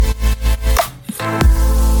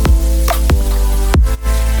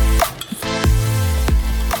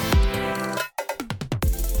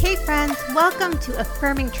to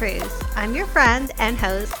Affirming Truths. I'm your friend and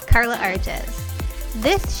host, Carla Arges.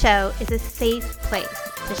 This show is a safe place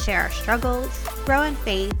to share our struggles, grow in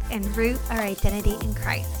faith, and root our identity in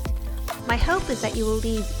Christ. My hope is that you will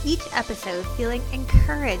leave each episode feeling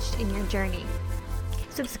encouraged in your journey.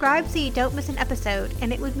 Subscribe so you don't miss an episode,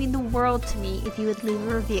 and it would mean the world to me if you would leave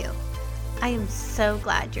a review. I am so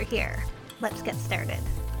glad you're here. Let's get started.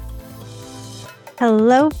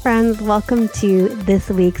 Hello, friends. Welcome to this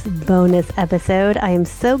week's bonus episode. I am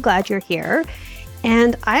so glad you're here.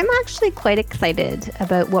 And I'm actually quite excited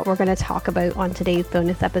about what we're going to talk about on today's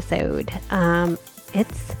bonus episode.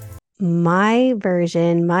 It's my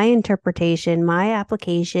version, my interpretation, my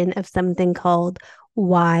application of something called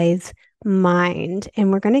wise mind.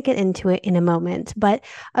 And we're going to get into it in a moment. But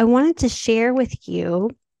I wanted to share with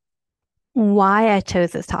you why I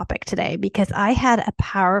chose this topic today, because I had a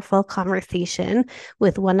powerful conversation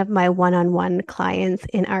with one of my one-on-one clients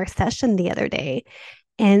in our session the other day,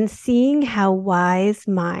 and seeing how wise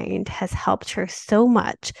mind has helped her so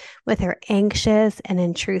much with her anxious and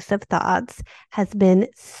intrusive thoughts has been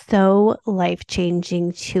so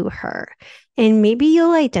life-changing to her. And maybe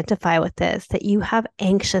you'll identify with this, that you have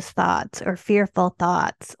anxious thoughts or fearful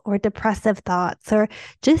thoughts or depressive thoughts or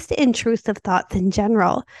just intrusive thoughts in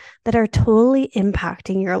general that are totally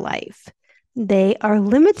impacting your life. They are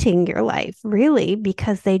limiting your life, really,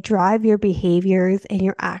 because they drive your behaviors and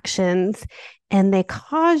your actions, and they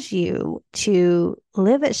cause you to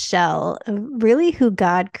live a shell of really who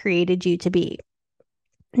God created you to be.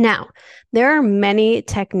 Now, there are many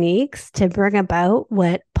techniques to bring about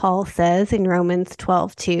what Paul says in Romans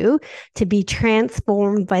 12:2, to be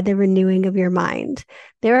transformed by the renewing of your mind.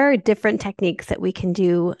 There are different techniques that we can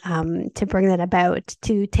do to bring that about,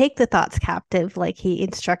 to take the thoughts captive like he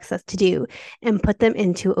instructs us to do and put them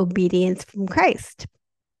into obedience from Christ.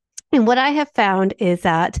 And what I have found is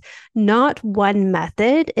that not one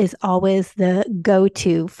method is always the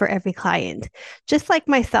go-to for every client. Just like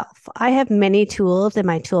myself, I have many tools in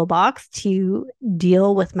my toolbox to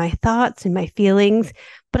deal with my thoughts and my feelings,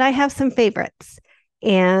 but I have some favorites,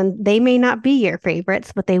 and they may not be your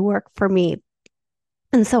favorites, but they work for me.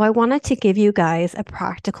 And so I wanted to give you guys a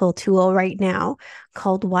practical tool right now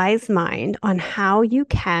called Wise Mind on how you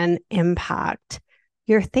can impact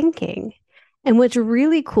your thinking. And what's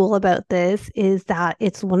really cool about this is that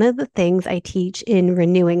it's one of the things I teach in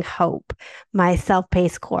Renewing Hope, my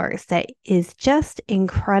self-paced course that is just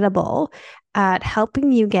incredible at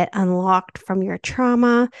helping you get unlocked from your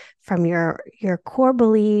trauma, from your core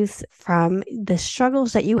beliefs, from the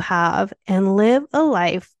struggles that you have, and live a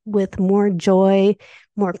life with more joy,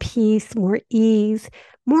 more peace, more ease,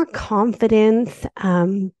 more confidence.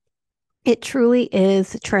 It truly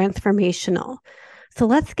is transformational. So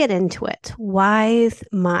let's get into it. Wise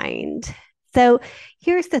mind. So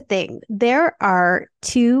here's the thing. There are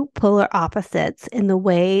two polar opposites in the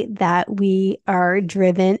way that we are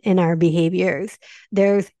driven in our behaviors.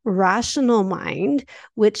 There's rational mind,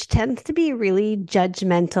 which tends to be really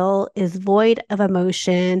judgmental, is void of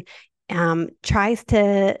emotion, tries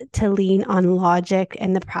to lean on logic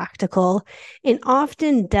and the practical, and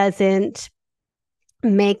often doesn't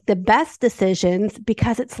make the best decisions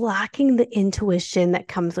because it's lacking the intuition that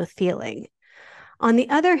comes with feeling. On the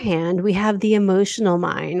other hand, we have the emotional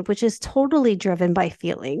mind, which is totally driven by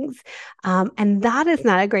feelings. And that is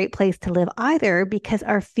not a great place to live either, because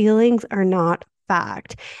our feelings are not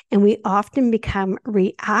fact. And we often become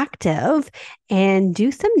reactive and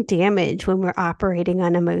do some damage when we're operating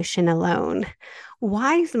on emotion alone.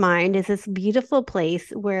 Wise mind is this beautiful place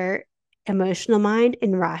where emotional mind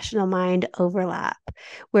and rational mind overlap,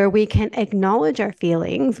 where we can acknowledge our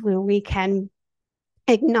feelings, where we can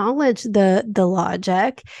acknowledge the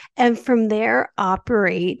logic, and from there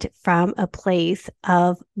operate from a place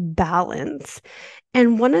of balance.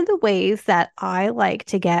 And one of the ways that I like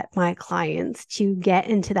to get my clients to get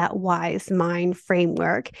into that wise mind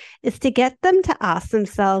framework is to get them to ask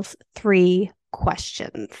themselves 3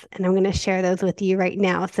 questions. And I'm going to share those with you right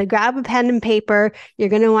now. So grab a pen and paper. You're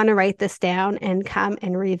going to want to write this down and come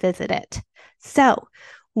and revisit it. So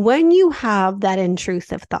when you have that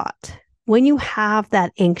intrusive thought, when you have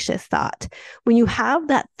that anxious thought, when you have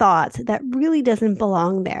that thought that really doesn't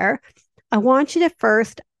belong there, I want you to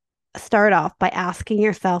first start off by asking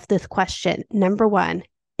yourself this question. Number 1,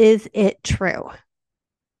 is it true?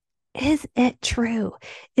 Is it true?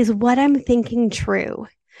 Is what I'm thinking true?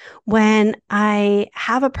 When I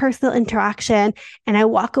have a personal interaction and I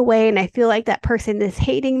walk away and I feel like that person is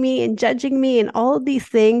hating me and judging me and all of these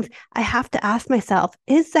things, I have to ask myself,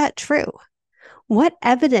 is that true? What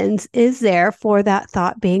evidence is there for that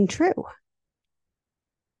thought being true?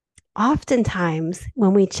 oftentimes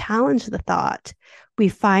when we challenge the thought, we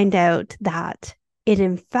find out that it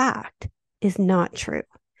in fact is not true,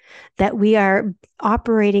 that we are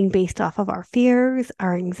operating based off of our fears,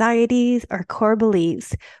 our anxieties, our core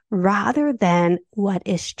beliefs, rather than what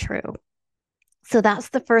is true. So that's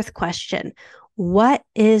the first question. What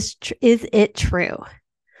is it true?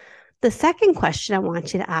 The second question I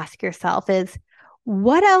want you to ask yourself is,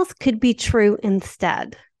 what else could be true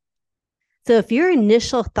instead? So if your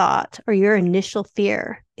initial thought or your initial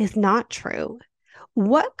fear is not true,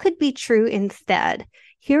 what could be true instead?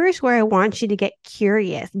 Here's where I want you to get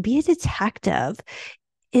curious, be a detective.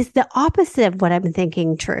 Is the opposite of what I'm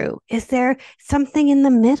thinking true? Is there something in the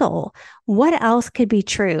middle? What else could be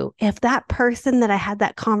true? If that person that I had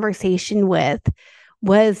that conversation with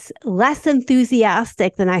was less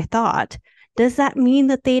enthusiastic than I thought, does that mean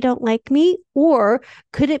that they don't like me? Or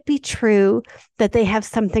could it be true that they have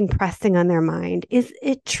something pressing on their mind? Is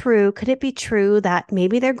it true? Could it be true that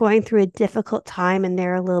maybe they're going through a difficult time and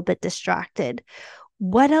they're a little bit distracted?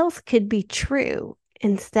 What else could be true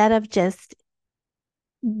instead of just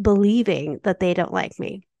believing that they don't like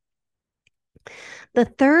me? The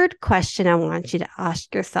third question I want you to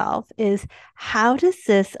ask yourself is, how does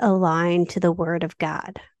this align to the Word of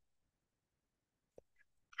God?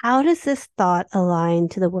 How does this thought align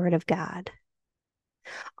to the Word of God?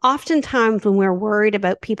 Oftentimes, when we're worried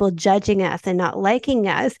about people judging us and not liking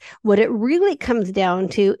us, what it really comes down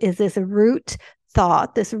to is this root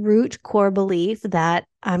thought, this root core belief that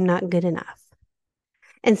I'm not good enough.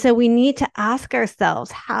 And so we need to ask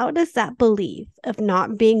ourselves, how does that belief of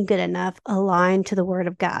not being good enough align to the Word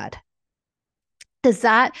of God? Does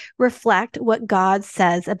that reflect what God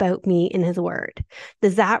says about me in His Word?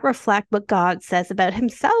 Does that reflect what God says about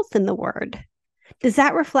Himself in the Word? Does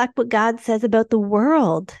that reflect what God says about the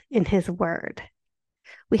world in His Word?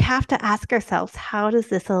 We have to ask ourselves, how does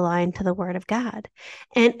this align to the Word of God?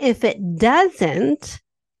 And if it doesn't,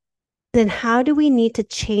 then how do we need to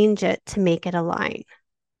change it to make it align?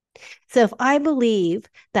 So if I believe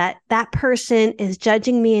that that person is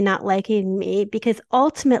judging me and not liking me because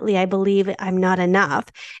ultimately I believe I'm not enough,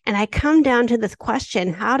 and I come down to this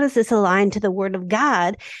question, how does this align to the Word of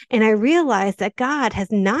God? And I realize that God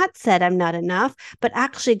has not said I'm not enough, but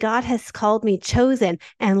actually God has called me chosen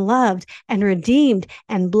and loved and redeemed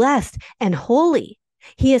and blessed and holy.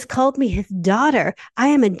 He has called me His daughter. I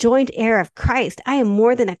am a joint heir of Christ. I am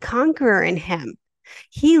more than a conqueror in Him.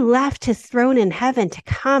 He left His throne in heaven to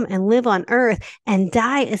come and live on earth and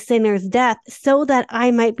die a sinner's death so that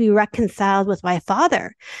I might be reconciled with my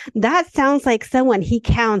Father. That sounds like someone He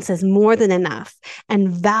counts as more than enough and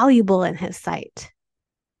valuable in His sight.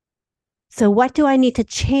 So what do I need to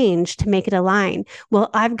change to make it align? Well,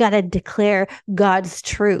 I've got to declare God's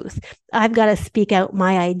truth. I've got to speak out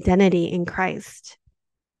my identity in Christ.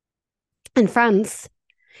 And friends,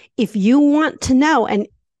 if you want to know, and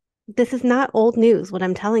this is not old news, what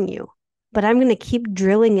I'm telling you, but I'm going to keep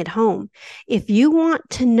drilling it home. If you want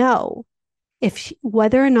to know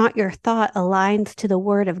whether or not your thought aligns to the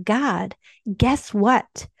Word of God, guess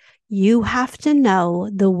what? You have to know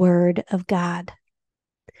the Word of God.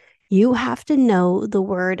 You have to know the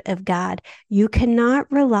Word of God. You cannot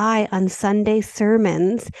rely on Sunday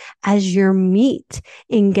sermons as your meat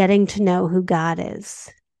in getting to know who God is.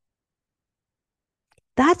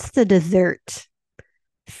 That's the dessert.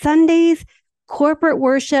 Sundays, corporate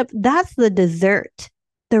worship, that's the dessert.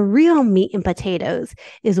 The real meat and potatoes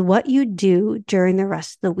is what you do during the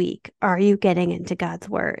rest of the week. Are you getting into God's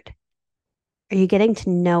Word? Are you getting to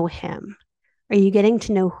know Him? Are you getting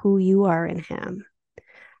to know who you are in Him?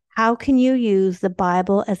 How can you use the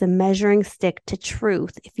Bible as a measuring stick to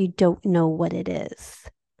truth if you don't know what it is?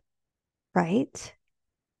 Right?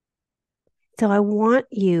 So I want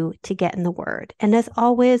you to get in the Word. And as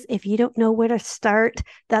always, if you don't know where to start,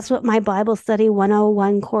 that's what my Bible Study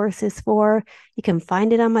 101 course is for. You can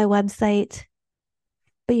find it on my website.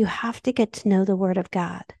 But you have to get to know the Word of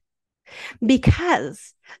God.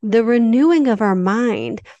 Because the renewing of our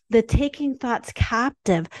mind, the taking thoughts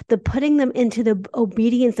captive, the putting them into the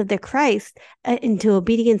obedience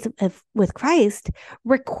of with Christ,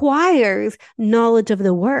 requires knowledge of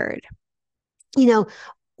the Word. You know,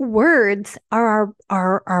 words are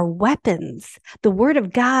our weapons. The Word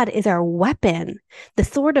of God is our weapon. The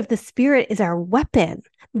sword of the Spirit is our weapon.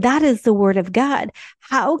 That is the Word of God.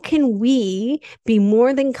 How can we be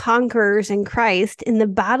more than conquerors in Christ in the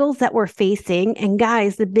battles that we're facing? And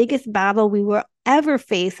guys, the biggest battle we will ever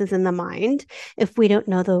face is in the mind if we don't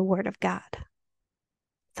know the Word of God.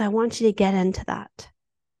 So I want you to get into that.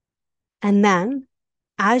 And then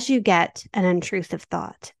as you get an intrusive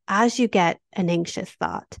thought, as you get an anxious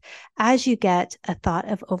thought, as you get a thought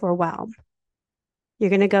of overwhelm,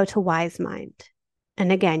 you're going to go to wise mind.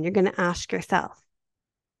 And again, you're going to ask yourself,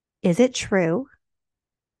 is it true?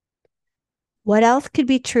 What else could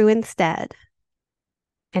be true instead?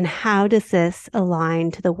 And how does this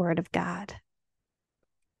align to the Word of God?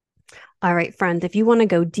 All right, friends, if you want to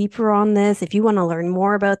go deeper on this, if you want to learn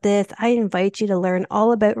more about this, I invite you to learn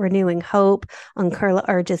all about Renewing Hope on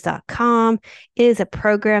carlaarges.com. It is a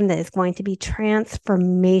program that is going to be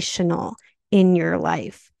transformational in your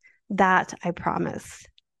life. That I promise.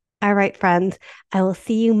 All right, friends, I will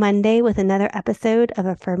see you Monday with another episode of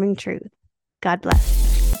Affirming Truth. God bless.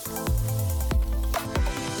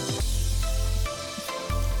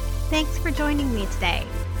 Thanks for joining me today.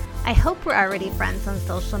 I hope we're already friends on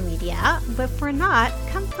social media, but if we're not,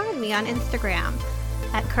 come find me on Instagram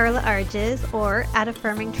at Carla Arges or at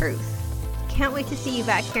Affirming Truth. Can't wait to see you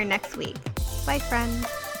back here next week. Bye, friends.